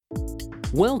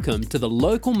Welcome to the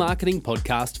Local Marketing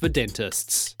Podcast for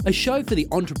Dentists, a show for the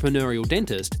entrepreneurial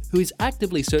dentist who is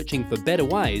actively searching for better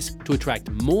ways to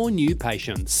attract more new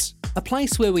patients. A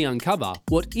place where we uncover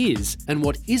what is and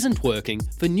what isn't working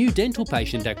for new dental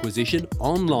patient acquisition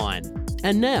online.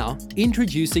 And now,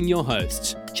 introducing your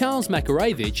hosts, Charles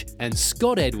Makarevich and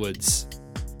Scott Edwards.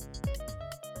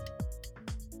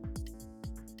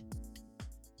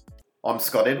 I'm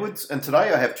Scott Edwards, and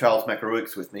today I have Charles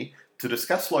Makarevich with me to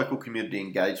discuss local community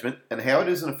engagement and how it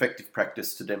is an effective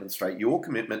practice to demonstrate your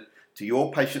commitment to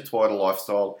your patient's vital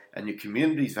lifestyle and your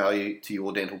community's value to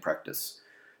your dental practice.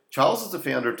 Charles is the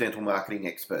founder of Dental Marketing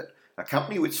Expert, a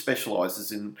company which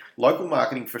specialises in local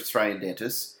marketing for Australian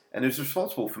dentists and is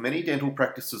responsible for many dental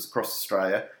practices across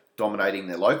Australia, dominating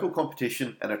their local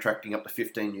competition and attracting up to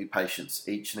 15 new patients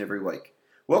each and every week.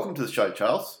 Welcome to the show,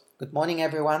 Charles. Good morning,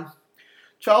 everyone.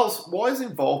 Charles, why is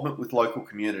involvement with local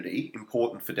community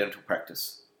important for dental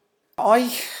practice?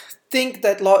 I think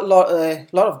that a lot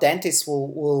of dentists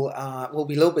will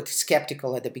be a little bit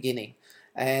skeptical at the beginning.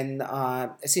 And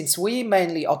since we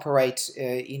mainly operate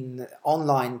in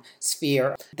online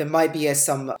sphere, there might be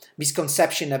some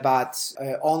misconception about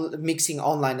mixing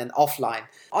online and offline.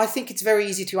 I think it's very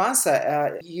easy to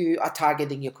answer. You are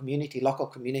targeting your community, local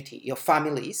community, your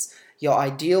families. Your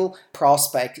ideal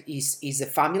prospect is a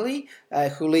family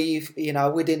who live,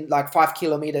 within like 5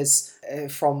 kilometers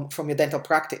from your dental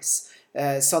practice.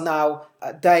 So now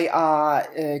they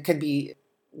can be,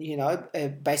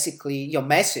 basically your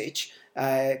message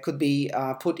could be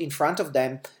put in front of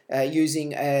them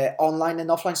using online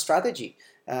and offline strategy.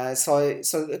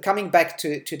 So coming back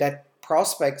to that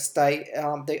prospects,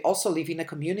 they also live in a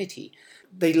community.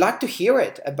 They like to hear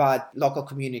it about local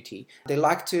community. They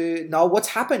like to know what's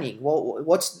happening.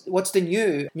 What's the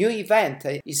new event?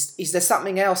 Is there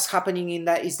something else happening in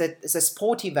that? Is that a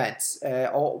sport event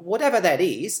or whatever that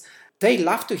is? They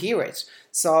love to hear it.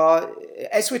 So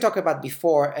as we talked about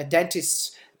before,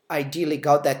 dentists ideally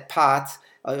got that path.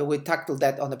 We tackled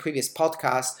that on the previous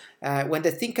podcast. When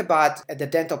they think about the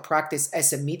dental practice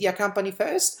as a media company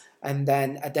first, and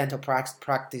then a dental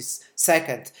practice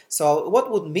second. So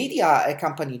what would media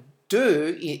company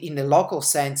do in the local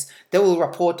sense? They will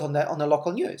report on the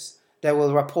local news. They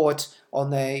will report on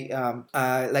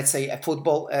let's say a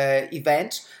football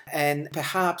event, and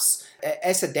perhaps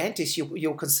as a dentist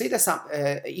you'll consider some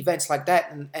events like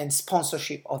that and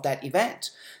sponsorship of that event.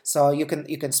 So you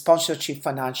can sponsorship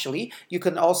financially. You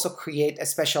can also create a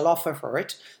special offer for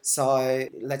it. So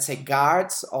let's say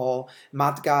guards or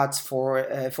mouth guards for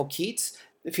kids.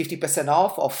 50%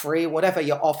 off or free, whatever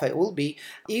your offer will be.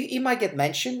 It might get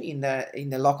mentioned in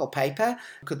the local paper,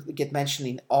 could get mentioned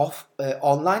in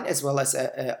online as well as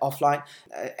offline,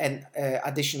 and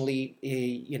additionally,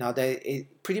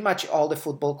 pretty much all the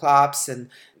football clubs and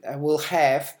will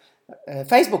have a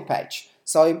Facebook page.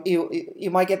 So you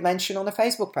might get mentioned on the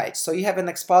Facebook page. So you have an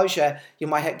exposure. You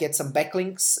might get some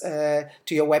backlinks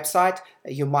to your website.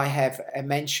 You might have a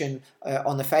mention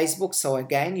on the Facebook. So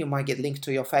again, you might get linked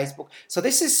to your Facebook. So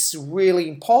this is really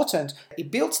important.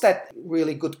 It builds that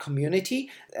really good community,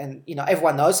 and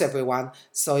everyone knows everyone.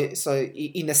 So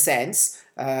in a sense,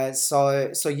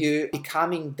 so you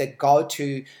becoming the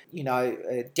go-to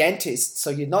dentist. So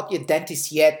you're not your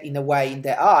dentist yet in a way in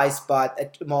their eyes,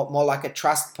 but more like a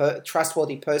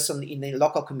trustworthy person in the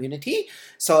local community.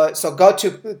 So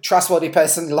go-to trustworthy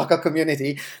person in the local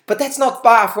community. But that's not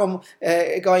far from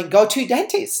going go-to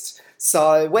dentist.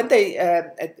 So when they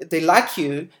like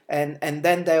you, and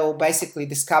then they will basically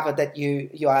discover that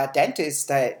you are a dentist,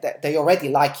 they already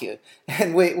like you,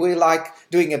 and we like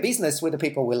doing a business with the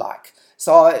people we like.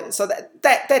 So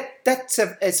that's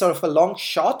a sort of a long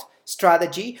shot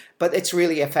strategy, but it's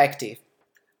really effective.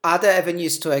 Other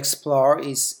avenues to explore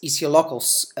is your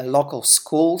local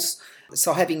schools.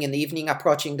 So having an evening,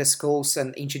 approaching the schools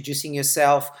and introducing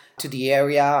yourself to the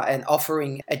area and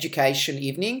offering education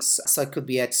evenings. So it could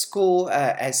be at school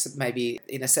as maybe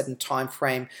in a certain time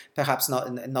frame, perhaps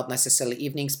not necessarily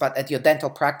evenings, but at your dental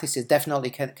practice it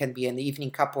definitely can be an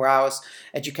evening, couple hours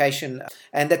education.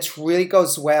 And that really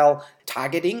goes well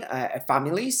targeting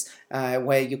families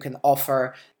where you can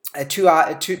offer 2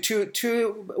 hours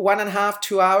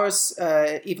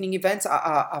evening events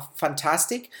are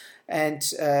fantastic. and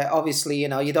obviously,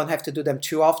 you don't have to do them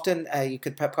too often. You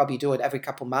could probably do it every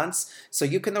couple months. So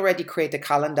you can already create a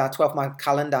calendar, 12-month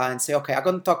calendar, and say, okay, I'm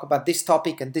going to talk about this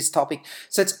topic and this topic.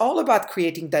 So it's all about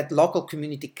creating that local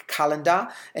community calendar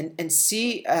and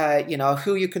see,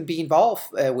 who you can be involved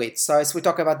with. So as we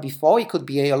talked about before, it could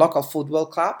be a local football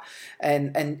club,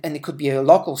 and it could be a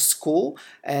local school,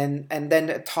 and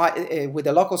then with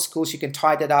the local schools, you can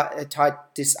tie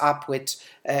this up with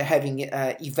having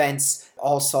events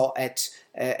also at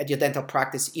your dental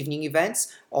practice, evening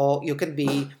events, or you can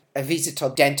be a visitor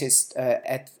dentist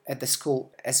at the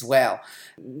school as well.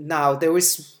 Now, there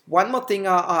is one more thing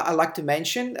I like to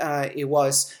mention. It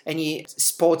was any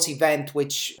sports event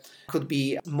which could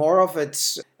be more of a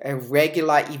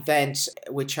regular event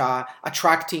which are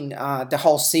attracting the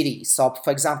whole city. So,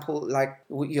 for example, like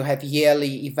you have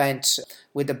yearly events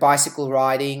with the bicycle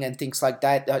riding and things like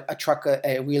that attract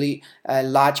a really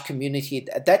large community.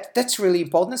 That's really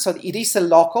important. So it is a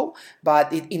local,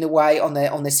 but in a way on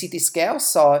a city scale.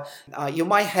 So you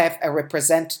might have a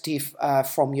representative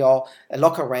from your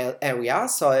local area.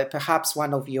 So perhaps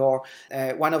you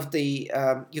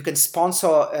can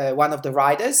sponsor one of the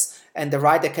riders, and the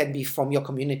rider can be from your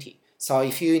community. So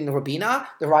if you're in Robina,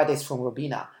 the rider is from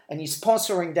Robina, and you're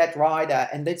sponsoring that rider,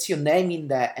 and that's your name in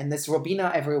there, and there's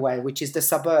Robina everywhere, which is the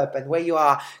suburb and where you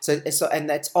are. So and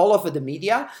that's all over the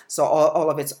media. So all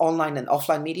of it's online and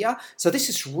offline media. So this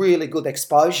is really good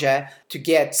exposure to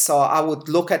get. So I would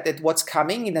look at what's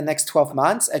coming in the next 12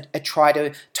 months and try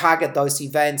to target those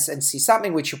events and see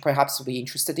something which you perhaps will be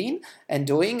interested in and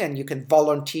doing, and you can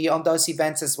volunteer on those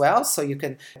events as well. So you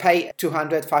can pay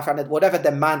 200, 500, whatever the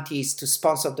amount is to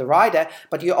sponsor the rider,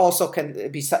 but you also can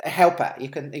be a helper. You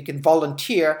can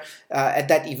volunteer at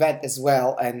that event as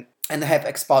well and have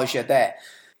exposure there.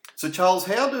 So Charles,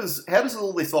 how does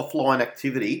all this offline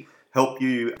activity help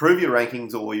you improve your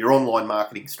rankings or your online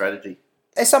marketing strategy?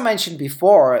 As I mentioned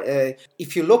before,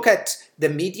 if you look at the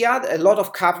media, a lot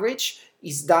of coverage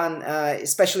is done,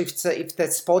 especially if it's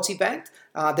a sports event.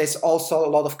 There's also a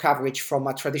lot of coverage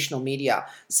from traditional media.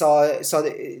 So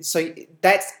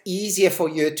that's easier for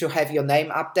you to have your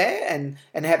name up there and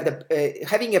have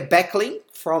having a backlink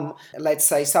from, let's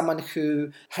say, someone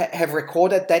who have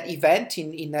recorded that event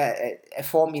in a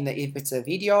form, if it's a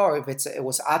video or if it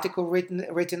was article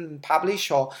written,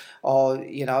 published, or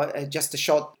just a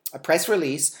short press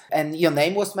release, and your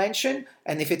name was mentioned,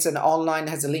 and if it's an online,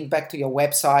 has a link back to your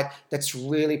website, that's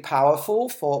really powerful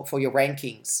for your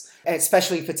rankings,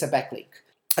 especially if it's a backlink.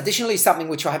 Additionally, something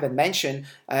which I haven't mentioned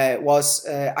was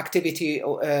activity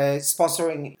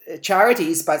sponsoring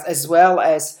charities, but as well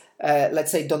as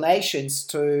let's say donations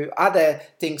to other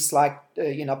things like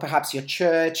perhaps your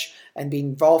church, and be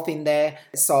involved in there.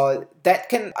 So that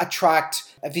can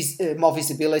attract more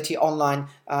visibility online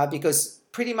because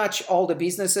pretty much all the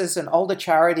businesses and all the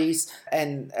charities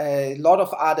and a lot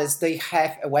of others, they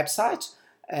have a website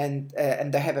and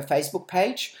they have a Facebook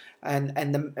page,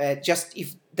 and just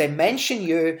if they mention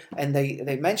you and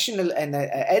they mention and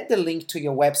add the link to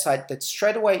your website, that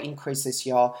straight away increases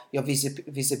your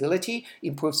visibility,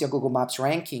 improves your Google Maps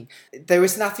ranking. There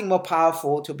is nothing more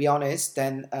powerful, to be honest,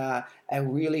 than a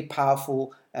really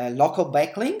powerful local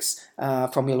backlinks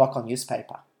from your local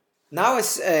newspaper. Now,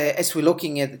 as we're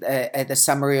looking at the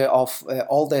summary of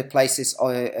all the places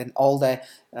and all the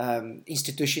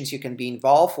institutions you can be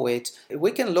involved with,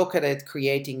 we can look at it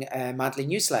creating a monthly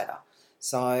newsletter.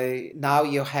 So now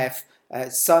you have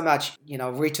so much,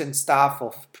 written stuff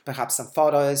of perhaps some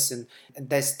photos, and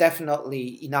there's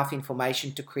definitely enough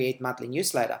information to create monthly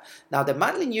newsletter. Now, the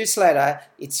monthly newsletter,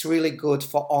 it's really good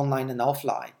for online and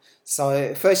offline.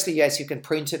 So firstly, yes, you can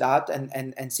print it out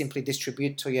and simply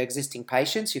distribute to your existing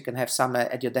patients. You can have some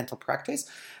at your dental practice,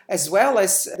 as well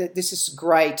as this is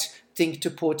great thing to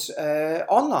put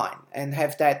online and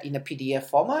have that in a PDF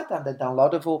format and a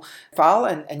downloadable file.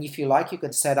 And if you like, you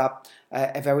can set up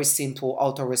a very simple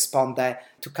autoresponder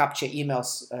to capture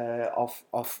emails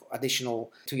of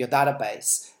additional to your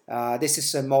database. This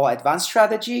is a more advanced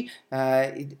strategy.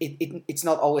 It's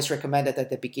not always recommended at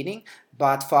the beginning,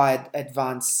 but for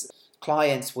advanced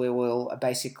clients, we will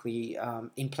basically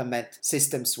implement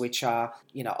systems which are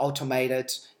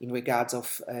automated in regards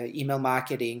of email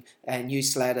marketing and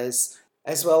newsletters,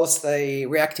 as well as the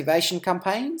reactivation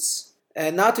campaigns.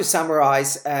 Now to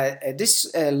summarize,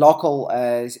 this local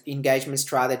engagement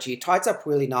strategy ties up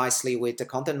really nicely with the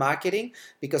content marketing,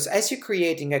 because as you're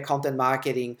creating a content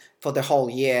marketing for the whole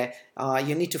year,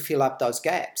 you need to fill up those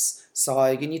gaps. So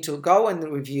you need to go and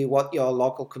review what your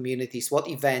local communities, what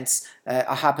events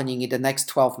are happening in the next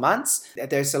 12 months.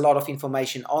 There's a lot of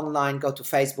information online. Go to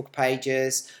Facebook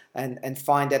pages and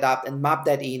find that up and map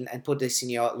that in and put this in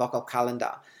your local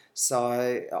calendar.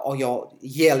 or your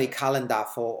yearly calendar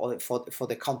for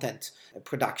the content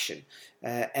production.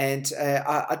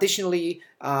 Additionally,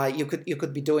 you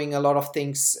could be doing a lot of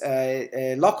things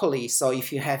locally. So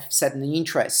if you have certain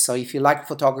interests, so if you like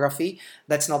photography,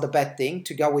 that's not a bad thing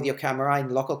to go with your camera in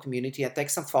the local community and take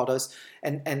some photos,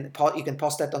 and you can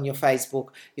post that on your Facebook.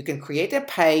 You can create a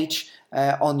page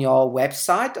on your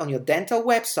website, on your dental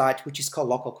website, which is called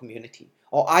Local Community,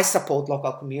 or I Support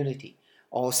Local Community,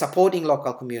 or Supporting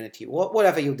Local Community,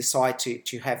 whatever you decide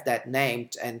to have that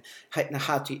named, and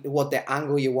what the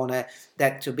angle you want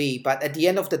that to be. But at the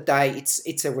end of the day,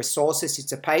 it's a resources,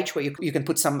 it's a page where you can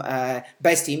put some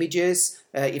best images.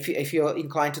 If you're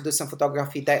inclined to do some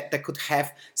photography, that could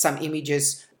have some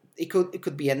images. It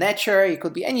could be a nature, it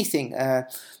could be anything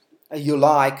you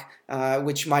like,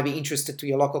 which might be interested to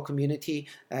your local community.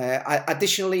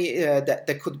 Additionally,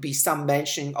 there could be some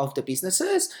mention of the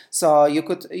businesses. So you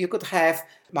could have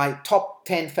my top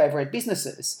 10 favorite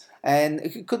businesses, and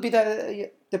it could be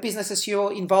the businesses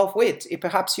you're involved with.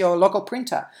 Perhaps your local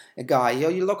printer guy,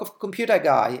 your local computer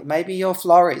guy, maybe your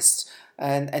florist,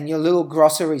 and your little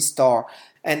grocery store.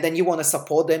 And then you want to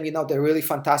support them. They're really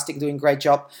fantastic, doing a great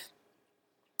job.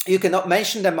 You cannot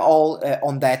mention them all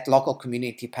on that local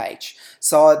community page.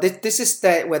 So this is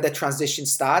where the transition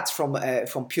starts from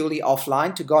purely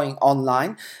offline to going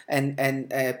online, and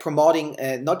promoting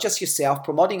not just yourself,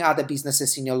 promoting other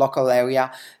businesses in your local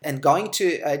area, and going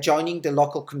to joining the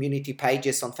local community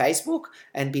pages on Facebook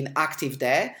and being active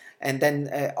there. And then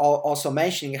also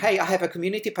mentioning, hey, I have a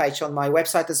community page on my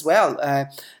website as well.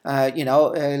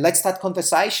 Let's start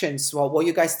conversations. Well, what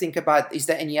you guys think about? Is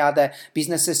there any other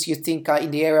businesses you think are in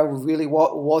the area we really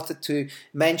wanted to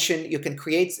mention? You can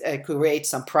create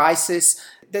some prices.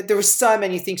 There are so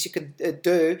many things you can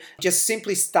do. Just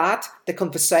simply start the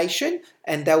conversation,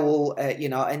 and that will,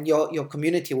 and your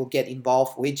community will get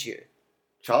involved with you.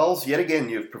 Charles, yet again,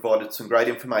 you've provided some great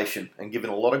information and given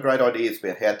a lot of great ideas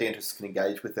about how dentists can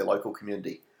engage with their local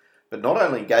community. But not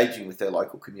only engaging with their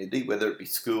local community, whether it be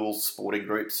schools, sporting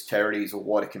groups, charities, or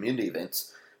wider community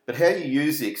events, but how you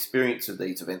use the experience of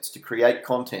these events to create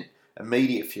content and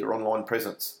media for your online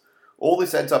presence. All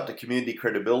this adds up to community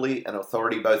credibility and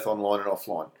authority both online and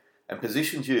offline, and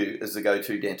positions you as the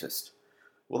go-to dentist.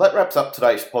 Well, that wraps up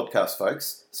today's podcast,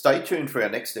 folks. Stay tuned for our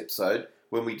next episode,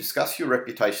 when we discuss your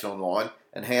reputation online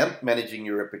and how managing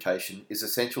your reputation is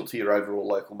essential to your overall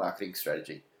local marketing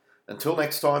strategy. Until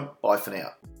next time, bye for now.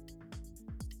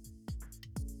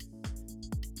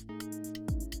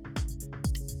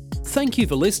 Thank you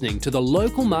for listening to the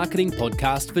Local Marketing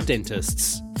Podcast for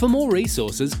Dentists. For more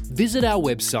resources, visit our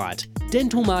website,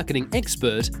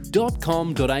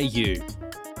 dentalmarketingexpert.com.au.